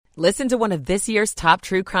Listen to one of this year's top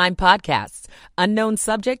true crime podcasts. Unknown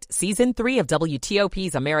Subject, Season 3 of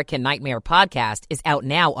WTOP's American Nightmare podcast is out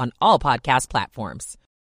now on all podcast platforms.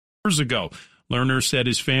 Years ago, Lerner said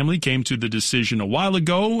his family came to the decision a while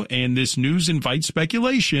ago, and this news invites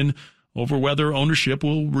speculation over whether ownership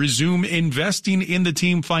will resume investing in the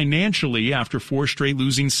team financially after 4 straight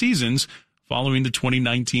losing seasons following the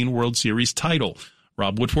 2019 World Series title.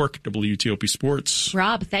 Rob Woodfork, WTOP Sports.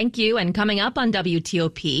 Rob, thank you. And coming up on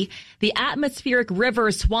WTOP, the atmospheric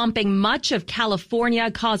river swamping much of California,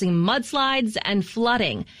 causing mudslides and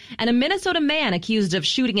flooding. And a Minnesota man accused of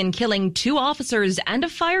shooting and killing 2 officers and a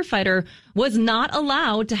firefighter was not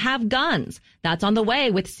allowed to have guns. That's on the way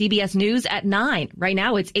with CBS News at 9. Right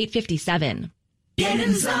now, it's 8:57. Get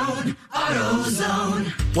in zone,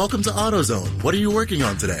 AutoZone. Welcome to AutoZone. What are you working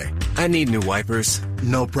on today? I need new wipers.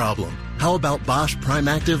 No problem. How about Bosch Prime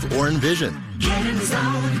Active or Envision? Get in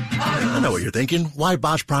zone, AutoZone. I know what you're thinking. Why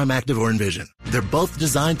Bosch Prime Active or Envision? They're both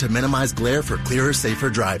designed to minimize glare for clearer,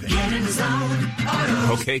 safer driving. Get in zone,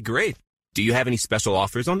 AutoZone. Okay, great. Do you have any special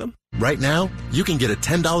offers on them? Right now, you can get a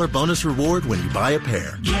 $10 bonus reward when you buy a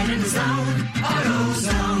pair. Get in zone,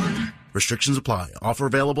 AutoZone. Restrictions apply. Offer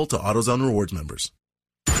available to AutoZone Rewards members.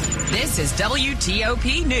 This is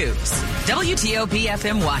WTOP News. WTOP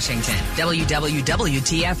FM Washington.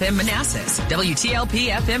 WWWT-FM Manassas. WTLP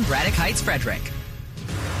FM Braddock Heights, Frederick.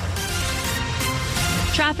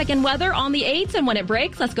 Traffic and weather on the 8s, and when it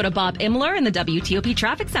breaks, let's go to Bob Imler in the WTOP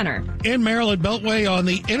Traffic Center. In Maryland Beltway on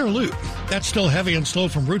the inner loop, that's still heavy and slow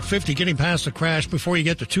from Route 50, getting past the crash before you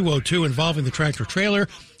get to 202 involving the tractor trailer,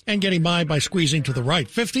 and getting by squeezing to the right.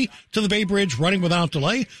 50 to the Bay Bridge, running without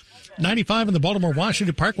delay. 95 and the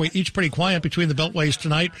Baltimore-Washington Parkway, each pretty quiet between the beltways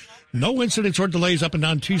tonight. No incidents or delays up and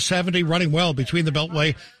down 270, running well between the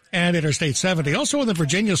Beltway and Interstate 70. Also on the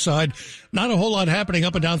Virginia side, not a whole lot happening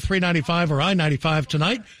up and down 395 or I-95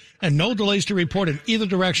 tonight, and no delays to report in either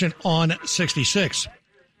direction on 66.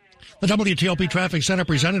 The WTOP Traffic Center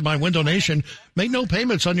presented by Window Nation. Make no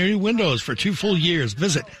payments on your new windows for 2 full years.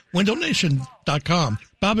 Visit windownation.com.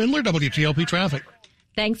 Bob Inler, WTOP Traffic.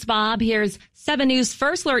 Thanks, Bob. Here's 7 News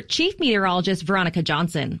First Alert Chief Meteorologist Veronica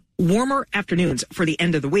Johnson. Warmer afternoons for the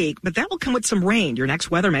end of the week, but that will come with some rain. Your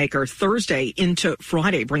next weather maker Thursday into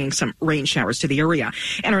Friday, bringing some rain showers to the area.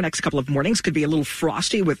 And our next couple of mornings could be a little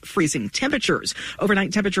frosty with freezing temperatures.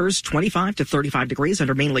 Overnight temperatures 25 to 35 degrees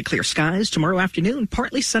under mainly clear skies. Tomorrow afternoon,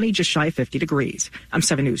 partly sunny, just shy of 50 degrees. I'm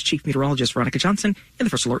 7 News Chief Meteorologist Veronica Johnson in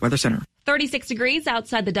the First Alert Weather Center. 36 degrees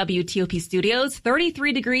outside the WTOP studios,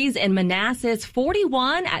 33 degrees in Manassas,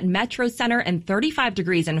 41 at Metro Center, and 35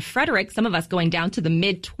 degrees in Frederick. Some of us going down to the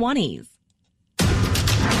mid-20s.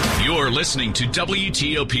 You're listening to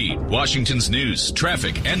WTOP, Washington's news,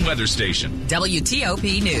 traffic, and weather station.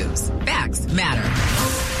 WTOP News. Facts matter.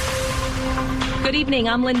 Good evening,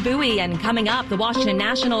 I'm Lynn Bowie, and coming up, the Washington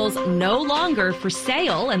Nationals no longer for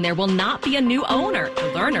sale, and there will not be a new owner.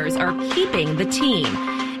 The Lerners are keeping the team.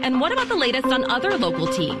 And what about the latest on other local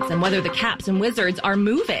teams and whether the Caps and Wizards are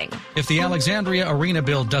moving? If the Alexandria Arena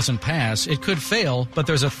bill doesn't pass, it could fail, but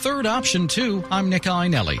there's a third option, too. I'm Nick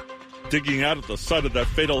Einelli. Digging out at the site of that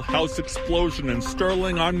fatal house explosion in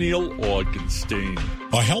Sterling, I'm Neil Augenstein.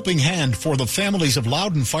 A helping hand for the families of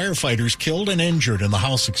Loudoun firefighters killed and injured in the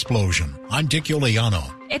house explosion. I'm Dick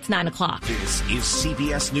Iuliano. It's 9 o'clock. This is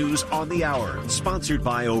CBS News on the Hour, sponsored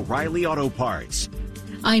by O'Reilly Auto Parts.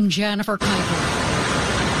 I'm Jennifer Kuiper.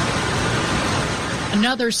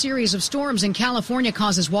 Another series of storms in California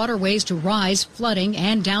causes waterways to rise, flooding,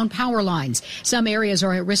 and down power lines. Some areas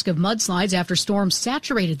are at risk of mudslides after storms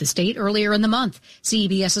saturated the state earlier in the month.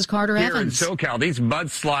 CBS's Carter Evans. Here in SoCal, these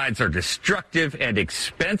mudslides are destructive and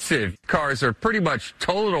expensive. Cars are pretty much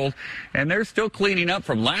totaled, and they're still cleaning up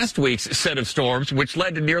from last week's set of storms, which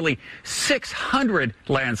led to nearly 600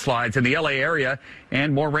 landslides in the L.A. area,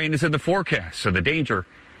 and more rain is in the forecast, so the danger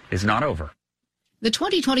is not over. The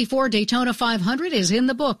 2024 Daytona 500 is in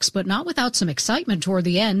the books, but not without some excitement toward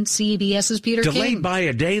the end. CBS's Peter King. Delayed by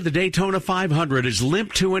a day, the Daytona 500 is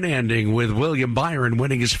limped to an ending, with William Byron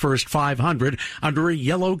winning his first 500 under a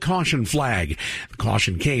yellow caution flag. The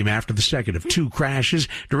caution came after the second of 2 crashes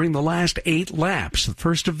during the last 8 laps. The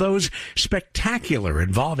first of those spectacular,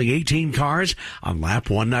 involving 18 cars on lap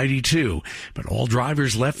 192. But all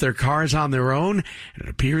drivers left their cars on their own, and it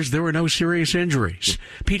appears there were no serious injuries.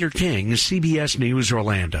 Peter King, CBS News,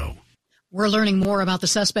 Orlando. We're learning more about the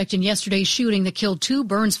suspect in yesterday's shooting that killed 2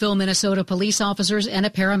 Burnsville, Minnesota police officers and a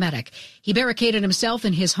paramedic. He barricaded himself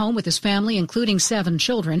in his home with his family, including 7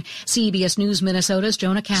 children. CBS News Minnesota's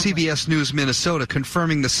Jonah Kaplan. CBS News Minnesota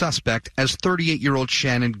confirming the suspect as 38-year-old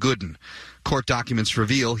Shannon Gooden. Court documents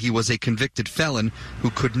reveal he was a convicted felon who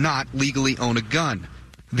could not legally own a gun.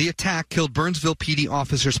 The attack killed Burnsville PD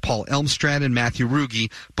officers Paul Elmstrand and Matthew Ruge,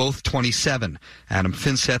 both 27. Adam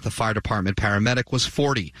Finseth, the fire department paramedic, was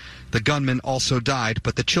 40. The gunman also died,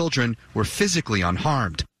 but the children were physically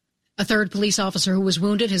unharmed. A third police officer who was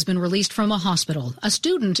wounded has been released from a hospital. A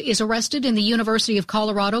student is arrested in the University of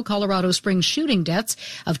Colorado Springs shooting deaths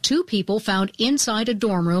of 2 people found inside a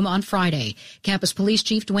dorm room on Friday. Campus Police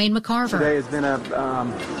Chief Dwayne McCarver. Today has been a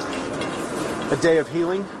day of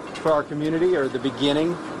healing for our community, or the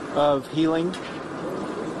beginning of healing.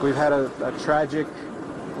 We've had a tragic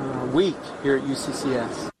week here at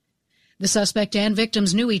UCCS. The suspect and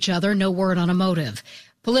victims knew each other. No word on a motive.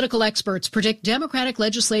 Political experts predict Democratic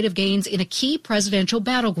legislative gains in a key presidential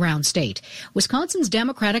battleground state. Wisconsin's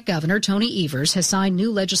Democratic Governor Tony Evers has signed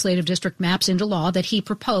new legislative district maps into law that he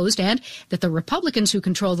proposed and that the Republicans who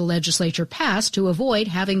control the legislature passed to avoid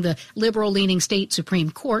having the liberal-leaning state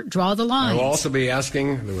Supreme Court draw the lines. I will also be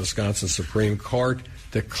asking the Wisconsin Supreme Court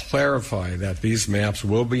to clarify that these maps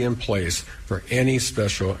will be in place for any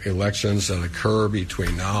special elections that occur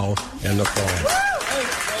between now and the fall.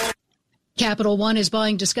 Capital One is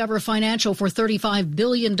buying Discover Financial for $35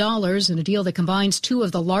 billion in a deal that combines 2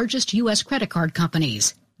 of the largest U.S. credit card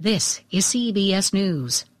companies. This is CBS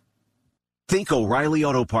News. Think O'Reilly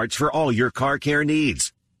Auto Parts for all your car care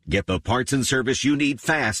needs. Get the parts and service you need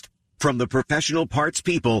fast from the professional parts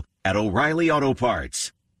people at O'Reilly Auto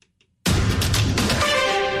Parts.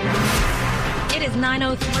 It is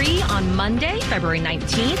 9:03 on Monday, February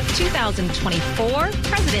 19th, 2024,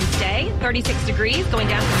 President's Day, 36 degrees, going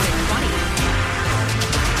down to mid-20s.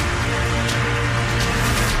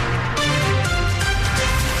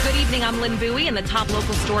 Good evening, I'm Lynn Bowie, and the top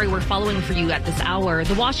local story we're following for you at this hour.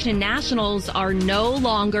 The Washington Nationals are no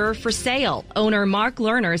longer for sale. Owner Mark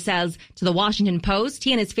Lerner says to the Washington Post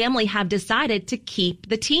he and his family have decided to keep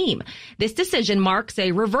the team. This decision marks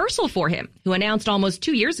a reversal for him, who announced almost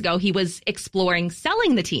 2 years ago he was exploring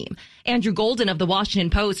selling the team. Andrew Golden of the Washington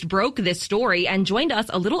Post broke this story and joined us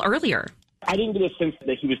a little earlier. I didn't get a sense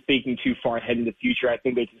that he was thinking too far ahead in the future. I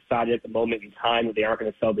think they decided at the moment in time that they aren't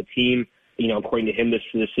going to sell the team. You know, according to him, this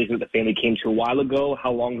is a decision that the family came to a while ago.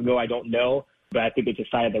 How long ago, I don't know. But I think they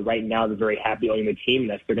decided that right now they're very happy owning the team, and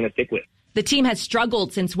that's what they're going to stick with. The team has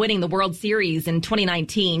struggled since winning the World Series in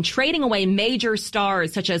 2019, trading away major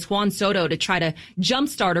stars such as Juan Soto to try to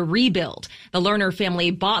jumpstart a rebuild. The Lerner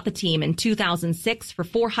family bought the team in 2006 for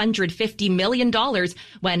 $450 million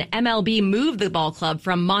when MLB moved the ball club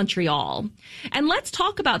from Montreal. And let's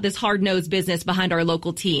talk about this hard-nosed business behind our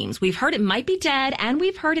local teams. We've heard it might be dead, and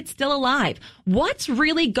we've heard it's still alive. What's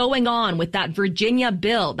really going on with that Virginia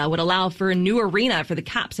bill that would allow for a new arena for the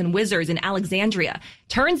Caps and Wizards in Alexandria?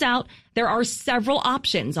 Turns out there are several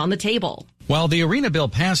options on the table. While the arena bill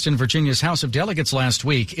passed in Virginia's House of Delegates last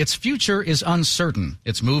week, its future is uncertain.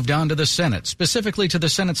 It's moved on to the Senate, specifically to the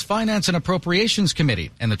Senate's Finance and Appropriations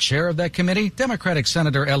Committee. And the chair of that committee, Democratic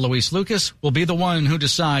Senator Eloise Lucas, will be the one who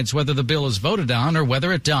decides whether the bill is voted on or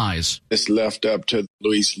whether it dies. It's left up to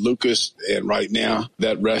Louise Lucas, and right now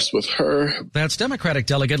that rests with her. That's Democratic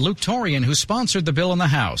Delegate Luke Torian, who sponsored the bill in the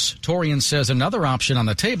House. Torian says another option on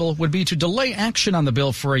the table would be to delay action on the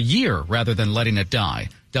bill for a year rather than letting it die.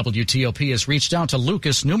 WTOP has reached out to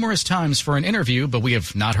Lucas numerous times for an interview, but we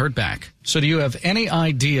have not heard back. So do you have any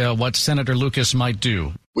idea what Senator Lucas might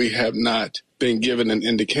do? We have not been given an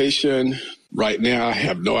indication. Right now, I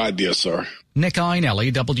have no idea, sir. Nick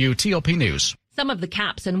Iannelli, WTOP News. Some of the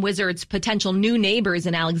Caps and Wizards' potential new neighbors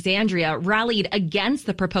in Alexandria rallied against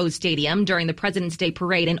the proposed stadium during the President's Day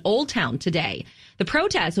parade in Old Town today. The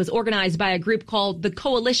protest was organized by a group called the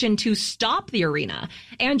Coalition to Stop the Arena.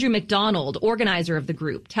 Andrew McDonald, organizer of the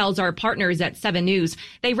group, tells our partners at 7 News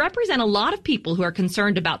they represent a lot of people who are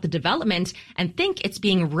concerned about the development and think it's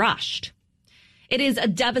being rushed. It is a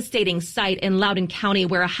devastating sight in Loudoun County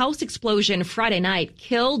where a house explosion Friday night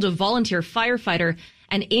killed a volunteer firefighter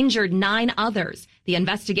and injured 9 others. The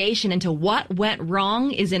investigation into what went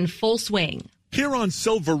wrong is in full swing. Here on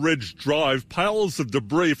Silver Ridge Drive, piles of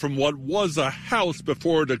debris from what was a house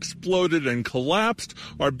before it exploded and collapsed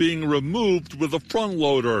are being removed with a front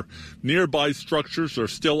loader. Nearby structures are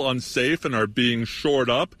still unsafe and are being shored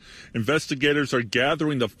up. Investigators are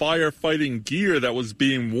gathering the firefighting gear that was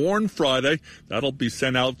being worn Friday. That'll be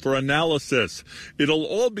sent out for analysis. It'll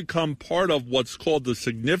all become part of what's called the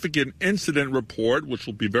Significant Incident Report, which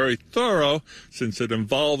will be very thorough since it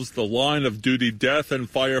involves the line of duty death and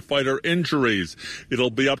firefighter injuries. days. It'll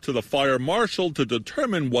be up to the fire marshal to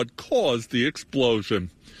determine what caused the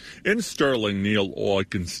explosion. In Sterling, Neil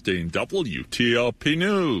Augenstein, WTOP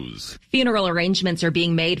News. Funeral arrangements are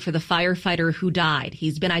being made for the firefighter who died.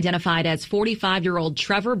 He's been identified as 45-year-old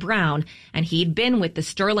Trevor Brown, and he'd been with the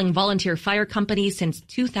Sterling Volunteer Fire Company since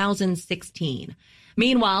 2016.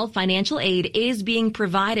 Meanwhile, financial aid is being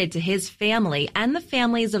provided to his family and the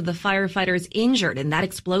families of the firefighters injured in that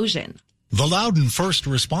explosion. The Loudoun First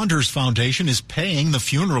Responders Foundation is paying the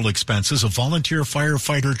funeral expenses of volunteer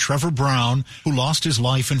firefighter Trevor Brown, who lost his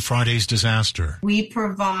life in Friday's disaster. We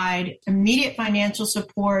provide immediate financial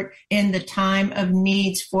support in the time of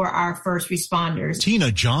needs for our first responders.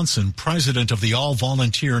 Tina Johnson, president of the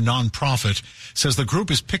all-volunteer nonprofit, says the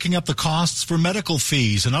group is picking up the costs for medical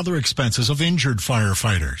fees and other expenses of injured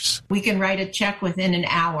firefighters. We can write a check within an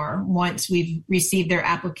hour once we've received their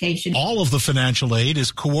application. All of the financial aid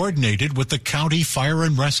is coordinated with the County Fire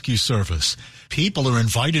and Rescue Service. People are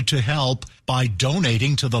invited to help by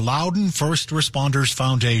donating to the Loudoun First Responders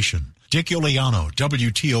Foundation. Dick Iuliano,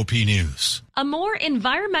 WTOP News. A more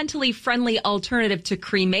environmentally friendly alternative to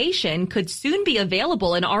cremation could soon be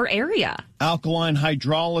available in our area. Alkaline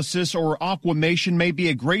hydrolysis or aquamation may be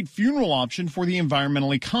a great funeral option for the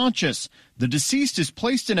environmentally conscious. The deceased is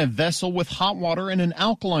placed in a vessel with hot water and an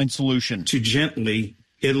alkaline solution to gently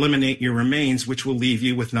eliminate your remains, which will leave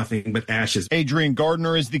you with nothing but ashes. Adrian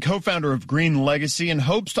Gardner is the co-founder of Green Legacy and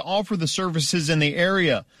hopes to offer the services in the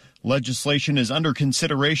area. Legislation is under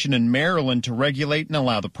consideration in Maryland to regulate and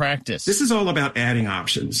allow the practice. This is all about adding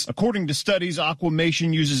options. According to studies,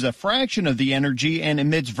 aquamation uses a fraction of the energy and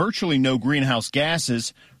emits virtually no greenhouse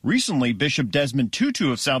gases. Recently, Bishop Desmond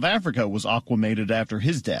Tutu of South Africa was aquamated after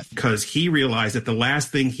his death. Because he realized that the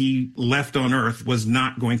last thing he left on Earth was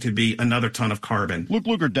not going to be another ton of carbon. Luke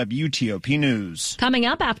Luger, WTOP News. Coming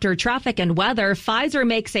up after traffic and weather, Pfizer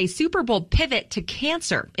makes a Super Bowl pivot to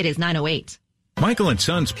cancer. It is 9:08. Michael &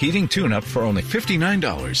 Son's heating tune-up for only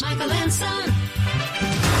 $59. Michael and Son.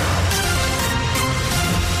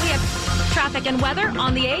 We have traffic and weather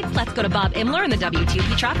on the 8th. Let's go to Bob Imler in the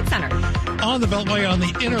WTOP Traffic Center. On the Beltway on the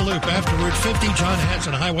inner loop after Route 50, John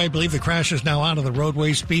Hanson Highway. I believe the crash is now out of the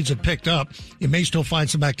roadway. Speeds have picked up. You may still find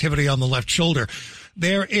some activity on the left shoulder.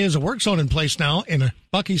 There is a work zone in place now in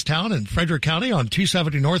Buckystown and Frederick County on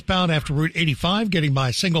 270 northbound after Route 85, getting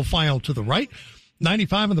by single file to the right.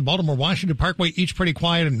 95 and the Baltimore-Washington Parkway, each pretty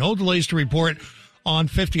quiet and no delays to report on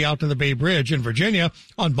 50 out to the Bay Bridge. In Virginia,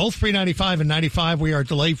 on both 395 and 95, we are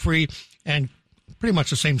delay-free, and pretty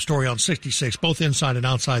much the same story on 66, both inside and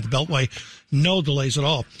outside the Beltway. No delays at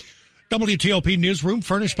all. WTOP Newsroom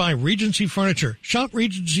furnished by Regency Furniture. Shop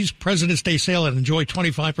Regency's President's Day sale and enjoy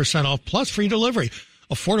 25% off plus free delivery.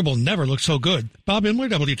 Affordable never looked so good. Bob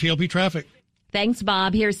Imler, WTOP Traffic. Thanks,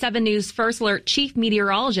 Bob. Here's 7 News First Alert Chief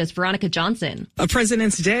Meteorologist Veronica Johnson. A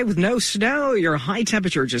President's Day with no snow. Your high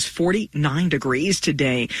temperature just 49 degrees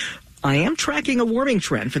today. I am tracking a warming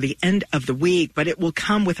trend for the end of the week, but it will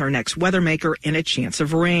come with our next weather maker and a chance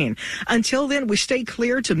of rain. Until then, we stay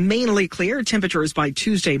clear to mainly clear. Temperatures by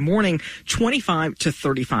Tuesday morning, 25 to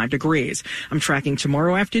 35 degrees. I'm tracking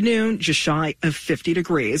tomorrow afternoon, just shy of 50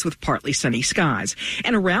 degrees with partly sunny skies.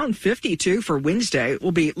 And around 52 for Wednesday,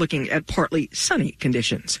 we'll be looking at partly sunny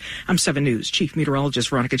conditions. I'm 7 News Chief Meteorologist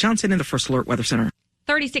Veronica Johnson in the First Alert Weather Center.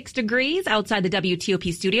 36 degrees outside the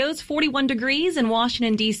WTOP studios, 41 degrees in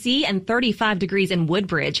Washington, D.C., and 35 degrees in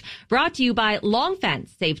Woodbridge. Brought to you by Long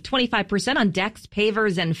Fence. Save 25% on decks,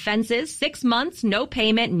 pavers, and fences. 6 months, no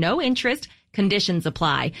payment, no interest. Conditions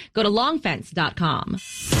apply. Go to longfence.com.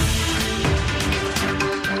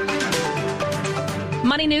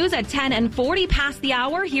 Money news at 10 and 40 past the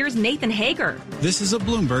hour. Here's Nathan Hager. This is a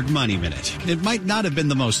Bloomberg Money Minute. It might not have been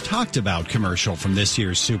the most talked about commercial from this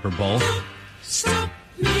year's Super Bowl. Stop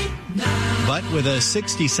me now. But with a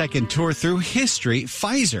 60-second tour through history,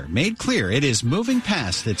 Pfizer made clear it is moving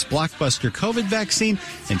past its blockbuster COVID vaccine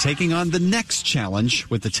and taking on the next challenge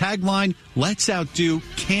with the tagline, "Let's outdo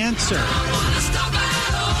cancer."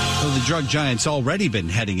 Though the drug giant's already been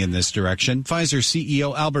heading in this direction, Pfizer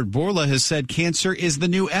CEO Albert Bourla has said cancer is the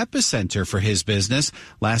new epicenter for his business.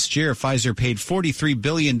 Last year, Pfizer paid $43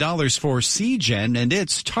 billion for Seagen and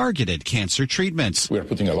its targeted cancer treatments. We are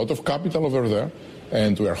putting a lot of capital over there,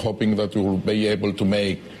 and we are hoping that we will be able to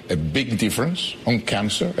make a big difference on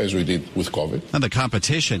cancer, as we did with COVID. And the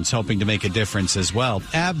competition's hoping to make a difference as well.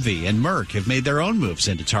 AbbVie and Merck have made their own moves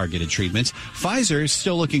into targeted treatments. Pfizer is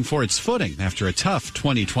still looking for its footing after a tough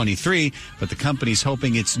 2023, but the company's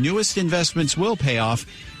hoping its newest investments will pay off,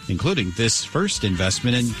 including this first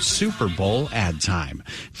investment in Super Bowl ad time.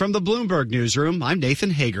 From the Bloomberg Newsroom, I'm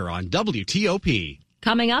Nathan Hager on WTOP.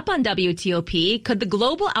 Coming up on WTOP, could the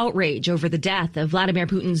global outrage over the death of Vladimir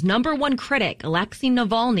Putin's number one critic, Alexei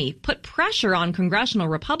Navalny, put pressure on congressional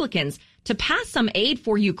Republicans to pass some aid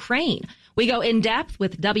for Ukraine? We go in depth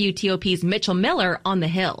with WTOP's Mitchell Miller on the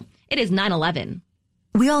Hill. It is 9/11.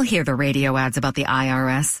 We all hear the radio ads about the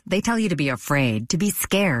IRS. They tell you to be afraid, to be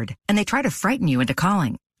scared, and they try to frighten you into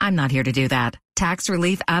calling. I'm not here to do that. Tax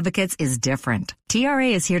Relief Advocates is different. TRA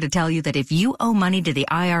is here to tell you that if you owe money to the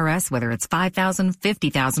IRS, whether it's $5,000,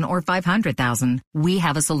 $50,000, or $500,000, we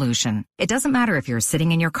have a solution. It doesn't matter if you're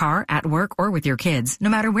sitting in your car, at work, or with your kids. No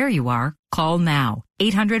matter where you are, call now.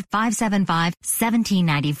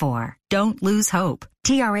 800-575-1794. Don't lose hope.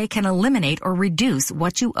 TRA can eliminate or reduce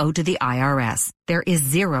what you owe to the IRS. There is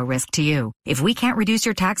zero risk to you. If we can't reduce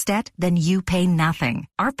your tax debt, then you pay nothing.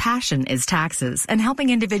 Our passion is taxes and helping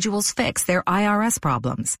individuals fix their IRS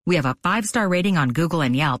problems. We have a 5-star rating on Google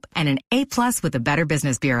and Yelp and an A+ with the Better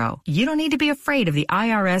Business Bureau. You don't need to be afraid of the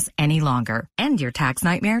IRS any longer. End your tax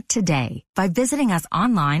nightmare today by visiting us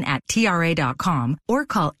online at TRA.com or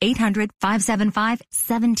call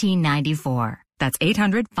 800-575-1794. That's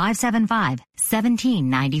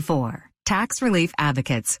 800-575-1794. Tax Relief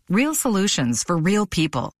Advocates. Real solutions for real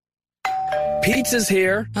people. Pizza's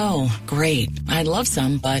here. Oh, great. I'd love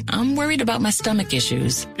some, but I'm worried about my stomach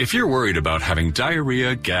issues. If you're worried about having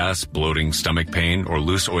diarrhea, gas, bloating, stomach pain, or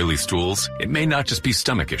loose oily stools, it may not just be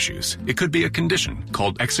stomach issues. It could be a condition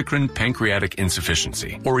called exocrine pancreatic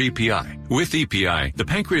insufficiency, or EPI. With EPI, the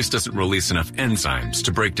pancreas doesn't release enough enzymes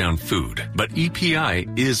to break down food, but EPI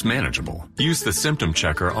is manageable. Use the symptom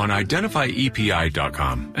checker on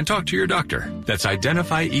identifyepi.com and talk to your doctor. That's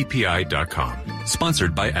identifyepi.com.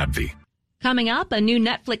 Sponsored by AbbVie. Coming up, a new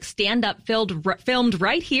Netflix stand-up filmed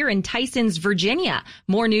right here in Tysons, Virginia.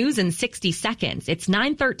 More news in 60 seconds. It's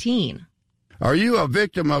 9:13. Are you a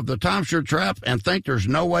victim of the timeshare trap and think there's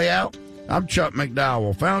no way out? I'm Chuck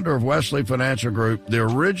McDowell, founder of Wesley Financial Group, the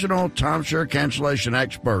original timeshare cancellation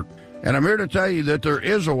expert. And I'm here to tell you that there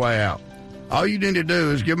is a way out. All you need to do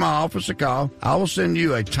is give my office a call. I will send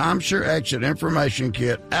you a timeshare exit information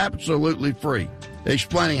kit absolutely free,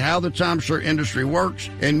 explaining how the timeshare industry works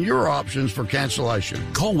and your options for cancellation.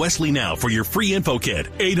 Call Wesley now for your free info kit.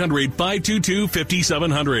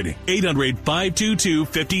 800-522-5700.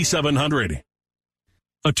 800-522-5700.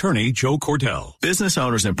 Attorney Joe Cordell. Business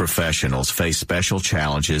owners and professionals face special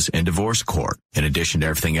challenges in divorce court. In addition to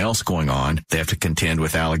everything else going on, they have to contend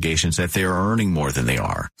with allegations that they are earning more than they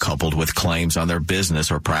are, coupled with claims on their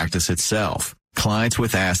business or practice itself. Clients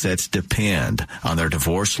with assets depend on their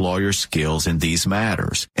divorce lawyer's skills in these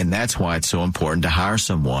matters, and that's why it's so important to hire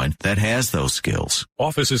someone that has those skills.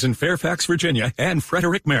 Offices in Fairfax, Virginia and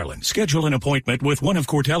Frederick, Maryland. Schedule an appointment with one of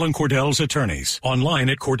Cordell & Cordell's attorneys. Online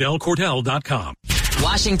at CordellCordell.com.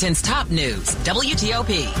 Washington's top news,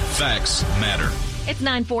 WTOP. Facts matter. It's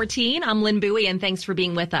 9:14. I'm Lynn Bowie, and thanks for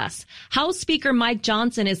being with us. House Speaker Mike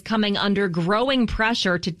Johnson is coming under growing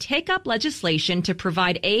pressure to take up legislation to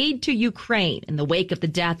provide aid to Ukraine in the wake of the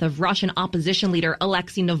death of Russian opposition leader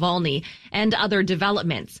Alexei Navalny and other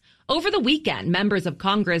developments. Over the weekend, members of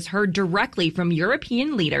Congress heard directly from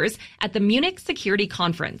European leaders at the Munich Security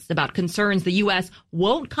Conference about concerns the U.S.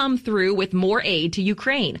 won't come through with more aid to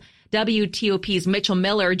Ukraine. WTOP's Mitchell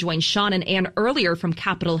Miller joined Sean and Ann earlier from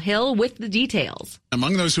Capitol Hill with the details.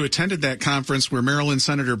 Among those who attended that conference were Maryland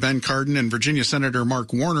Senator Ben Cardin and Virginia Senator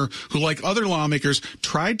Mark Warner, who, like other lawmakers,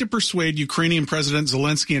 tried to persuade Ukrainian President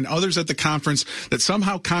Zelensky and others at the conference that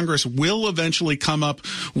somehow Congress will eventually come up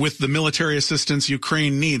with the military assistance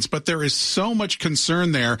Ukraine needs. But there is so much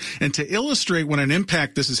concern there. And to illustrate what an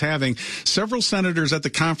impact this is having, several senators at the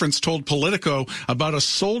conference told Politico about a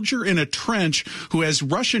soldier in a trench who, as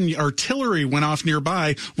Russian artillery went off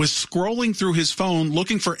nearby, was scrolling through his phone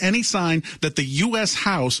looking for any sign that the U.S.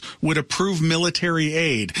 House would approve military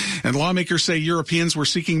aid. And lawmakers say Europeans were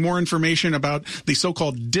seeking more information about the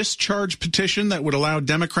so-called discharge petition that would allow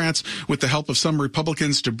Democrats, with the help of some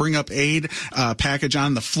Republicans, to bring up aid package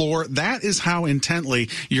on the floor. That is how intently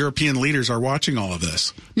European leaders are watching all of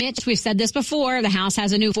this. Mitch, we've said this before. The House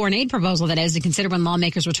has a new foreign aid proposal that is to consider when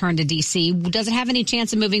lawmakers return to D.C. Does it have any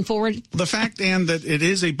chance of moving forward? The fact, Ann, that it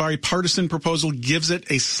is a bipartisan proposal gives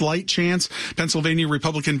it a slight chance. Pennsylvania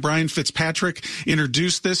Republican Brian Fitzpatrick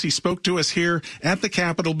introduced this. He spoke to us here at the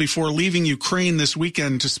Capitol before leaving Ukraine this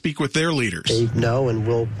weekend to speak with their leaders. They know and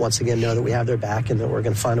will once again know that we have their back and that we're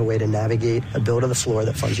going to find a way to navigate a bill to the floor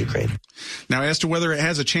that funds Ukraine. Now, as to whether it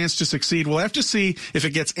has a chance to succeed, we'll have to see if it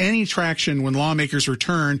gets any traction when lawmakers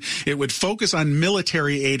return. It would focus on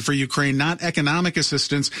military aid for Ukraine, not economic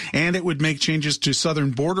assistance, and it would make changes to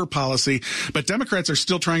southern border policy. But Democrats are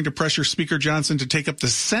still trying trying to pressure Speaker Johnson to take up the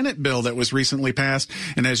Senate bill that was recently passed.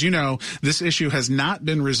 And as you know, this issue has not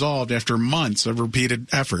been resolved after months of repeated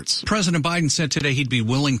efforts. President Biden said today he'd be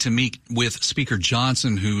willing to meet with Speaker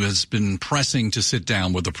Johnson, who has been pressing to sit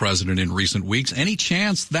down with the president in recent weeks. Any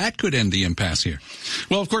chance that could end the impasse here?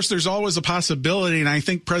 Well, of course, there's always a possibility, and I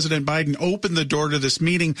think President Biden opened the door to this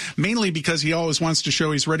meeting mainly because he always wants to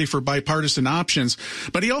show he's ready for bipartisan options.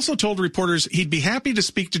 But he also told reporters he'd be happy to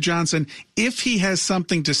speak to Johnson if he has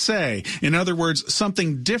something to say. In other words,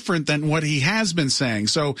 something different than what he has been saying.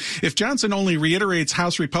 So if Johnson only reiterates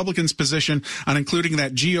House Republicans' position on including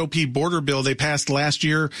that GOP border bill they passed last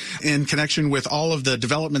year in connection with all of the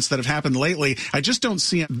developments that have happened lately, I just don't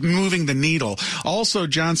see it moving the needle. Also,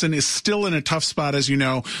 Johnson is still in a tough spot, as you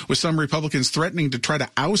know, with some Republicans threatening to try to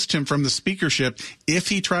oust him from the speakership if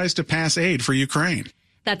he tries to pass aid for Ukraine.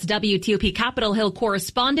 That's WTOP Capitol Hill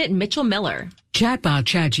correspondent Mitchell Miller. Chatbot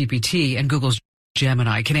ChatGPT and Google's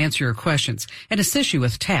Gemini can answer your questions and assist you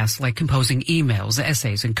with tasks like composing emails,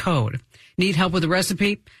 essays, and code. Need help with a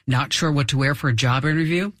recipe? Not sure what to wear for a job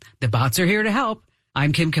interview? The bots are here to help.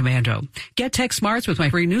 I'm Kim Commando. Get tech smarts with my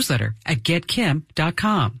free newsletter at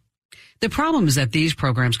getkim.com. The problem is that these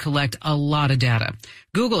programs collect a lot of data.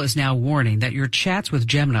 Google is now warning that your chats with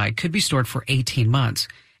Gemini could be stored for 18 months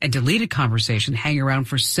and deleted conversations hang around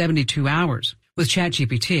for 72 hours. With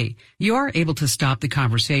ChatGPT, you are able to stop the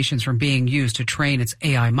conversations from being used to train its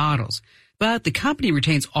AI models, but the company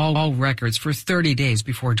retains all records for 30 days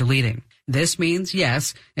before deleting. This means,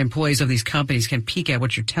 yes, employees of these companies can peek at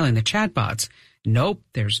what you're telling the chatbots. Nope,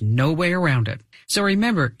 there's no way around it. So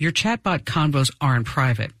remember, your chatbot convos aren't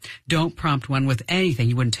private. Don't prompt one with anything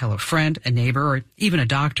you wouldn't tell a friend, a neighbor, or even a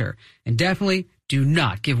doctor. And definitely do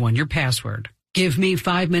not give one your password. Give me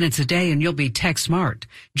 5 minutes a day and you'll be tech smart.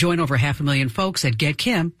 Join over 500,000 folks at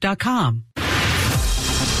getkim.com.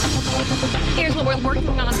 Here's what we're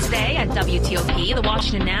working on today at WTOP. The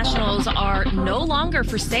Washington Nationals are no longer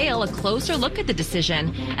for sale. A closer look at the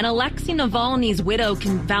decision. And Alexei Navalny's widow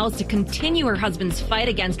vows to continue her husband's fight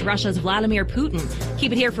against Russia's Vladimir Putin.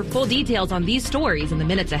 Keep it here for full details on these stories in the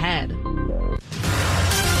minutes ahead.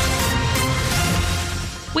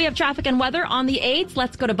 We have traffic and weather on the 8s.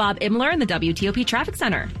 Let's go to Bob Imler in the WTOP Traffic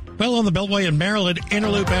Center. Well, on the Beltway in Maryland,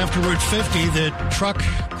 Interloop after Route 50, the truck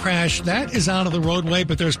crash, that is out of the roadway,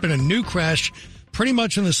 but there's been a new crash pretty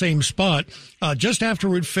much in the same spot. Just after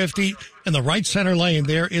Route 50 in the right center lane,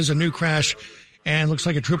 there is a new crash, and looks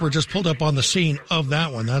like a trooper just pulled up on the scene of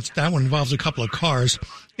that one. That one involves a couple of cars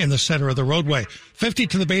in the center of the roadway. 50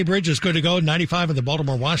 to the Bay Bridge is good to go. 95 in the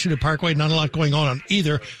Baltimore-Washington Parkway, not a lot going on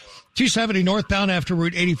either. 270 northbound after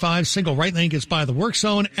Route 85, single right lane gets by the work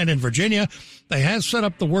zone. And in Virginia, they have set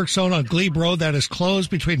up the work zone on Glebe Road that is closed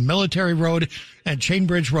between Military Road and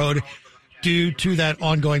Chainbridge Road due to that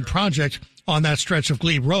ongoing project on that stretch of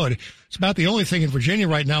Glebe Road. It's about the only thing in Virginia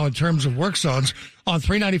right now in terms of work zones. On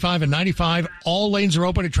 395 and 95, all lanes are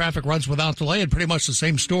open and traffic runs without delay, and pretty much the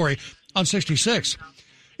same story on 66.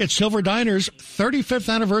 It's Silver Diner's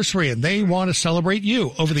 35th anniversary, and they want to celebrate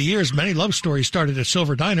you. Over the years, many love stories started at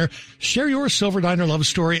Silver Diner. Share your Silver Diner love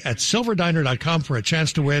story at silverdiner.com for a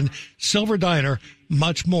chance to win. Silver Diner,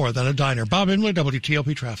 much more than a diner. Bob Imler,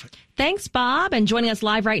 WTOP Traffic. Thanks, Bob. And joining us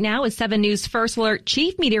live right now is 7 News First Alert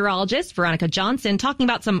Chief Meteorologist Veronica Johnson talking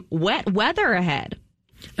about some wet weather ahead.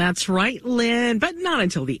 That's right, Lynn, but not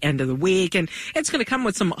until the end of the week. And it's going to come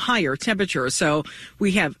with some higher temperatures. So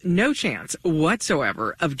we have no chance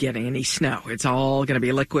whatsoever of getting any snow. It's all going to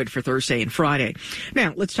be liquid for Thursday and Friday.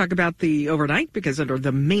 Now, let's talk about the overnight, because under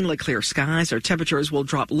the mainly clear skies, our temperatures will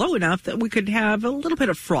drop low enough that we could have a little bit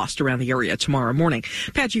of frost around the area tomorrow morning.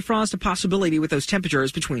 Patchy frost, a possibility with those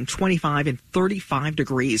temperatures between 25 and 35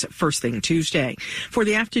 degrees first thing Tuesday. For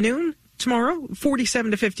the afternoon, tomorrow,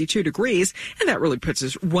 47 to 52 degrees, and that really puts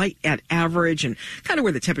us right at average and kind of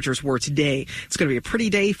where the temperatures were today. It's going to be a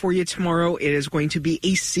pretty day for you tomorrow. It is going to be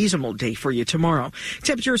a seasonal day for you tomorrow.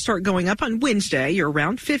 Temperatures start going up on Wednesday. You're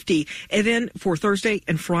around 50, and then for Thursday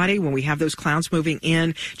and Friday, when we have those clouds moving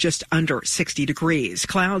in, just under 60 degrees.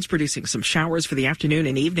 Clouds producing some showers for the afternoon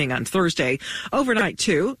and evening on Thursday. Overnight,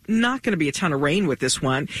 too, not going to be a ton of rain with this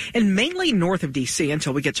one, and mainly north of D.C.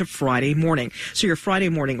 until we get to Friday morning. So your Friday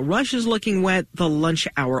morning rush is looking wet, the lunch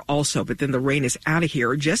hour also, but then the rain is out of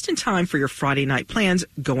here just in time for your Friday night plans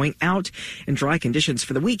going out, and dry conditions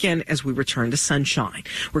for the weekend as we return to sunshine.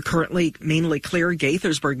 We're currently mainly clear.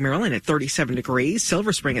 Gaithersburg, Maryland at 37 degrees,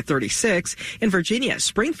 Silver Spring at 36, in Virginia,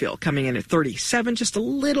 Springfield coming in at 37, just a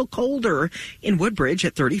little colder in Woodbridge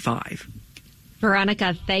at 35.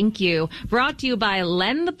 Veronica, thank you. Brought to you by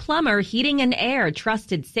Len the Plumber Heating and Air.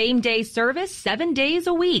 Trusted same-day service 7 days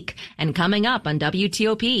a week. And coming up on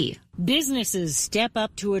WTOP. Businesses step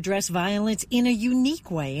up to address violence in a unique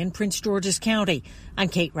way in Prince George's County. I'm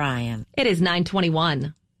Kate Ryan. It is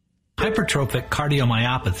 9:21. Hypertrophic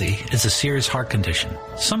cardiomyopathy is a serious heart condition.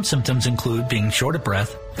 Some symptoms include being short of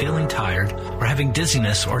breath, feeling tired, or having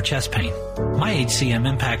dizziness or chest pain. My HCM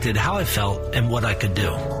impacted how I felt and what I could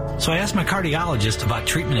do. So I asked my cardiologist about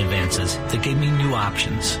treatment advances that gave me new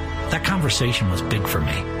options. That conversation was big for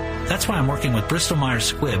me. That's why I'm working with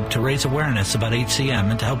Bristol-Myers Squibb to raise awareness about HCM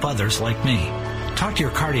and to help others like me. Talk to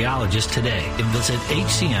your cardiologist today and visit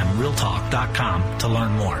hcmrealtalk.com to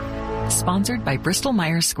learn more. Sponsored by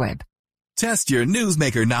Bristol-Myers Squibb. Test your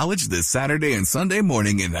newsmaker knowledge this Saturday and Sunday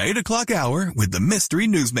morning in the 8 o'clock hour with the Mystery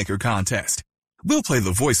Newsmaker Contest. We'll play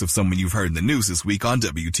the voice of someone you've heard in the news this week on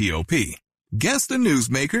WTOP. Guess the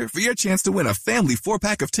newsmaker for your chance to win a family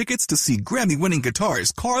 4-pack of tickets to see Grammy-winning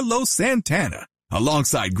guitarist Carlos Santana,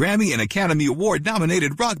 alongside Grammy and Academy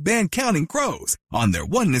Award-nominated rock band Counting Crows on their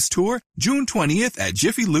Oneness Tour, June 20th at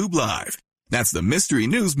Jiffy Lube Live. That's the Mystery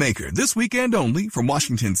Newsmaker this weekend only from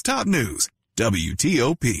Washington's top news,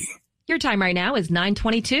 WTOP. Your time right now is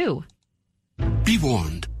 9:22. Be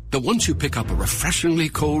warned that once you pick up a refreshingly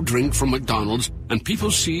cold drink from McDonald's and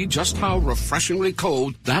people see just how refreshingly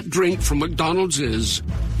cold that drink from McDonald's is,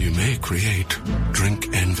 you may create drink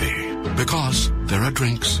envy. Because there are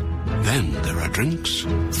drinks. Then there are drinks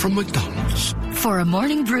from McDonald's. For a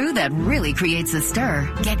morning brew that really creates a stir,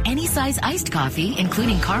 get any size iced coffee,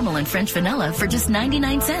 including caramel and French vanilla, for just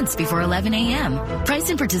 99 cents before 11 a.m. Price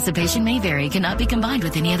and participation may vary, cannot be combined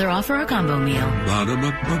with any other offer or combo meal.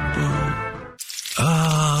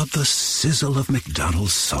 Ah, the sizzle of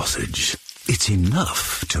McDonald's sausage. It's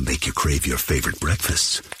enough to make you crave your favorite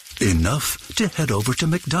breakfasts. Enough to head over to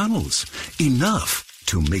McDonald's. Enough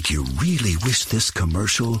to make you really wish this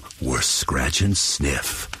commercial were scratch and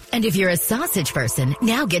sniff. And if you're a sausage person,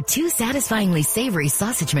 now get 2 satisfyingly savory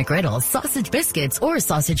sausage McGriddles, sausage biscuits, or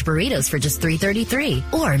sausage burritos for just $3.33.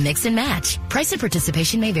 Or mix and match. Price and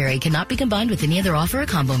participation may vary, cannot be combined with any other offer or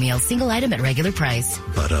combo meal. Single item at regular price.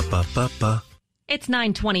 Ba-da-ba-ba-ba. It's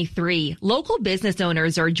 9:23. Local business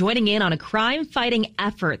owners are joining in on a crime-fighting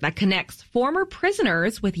effort that connects former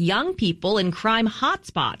prisoners with young people in crime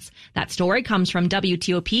hotspots. That story comes from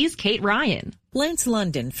WTOP's Kate Ryan. Lance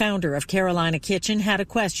London, founder of Carolina Kitchen, had a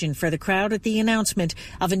question for the crowd at the announcement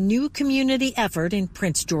of a new community effort in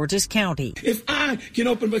Prince George's County. If I can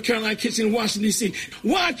open up a Carolina Kitchen in Washington, D.C.,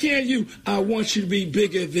 why can't you? I want you to be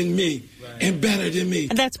bigger than me and better than me.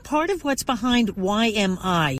 And that's part of what's behind YMI.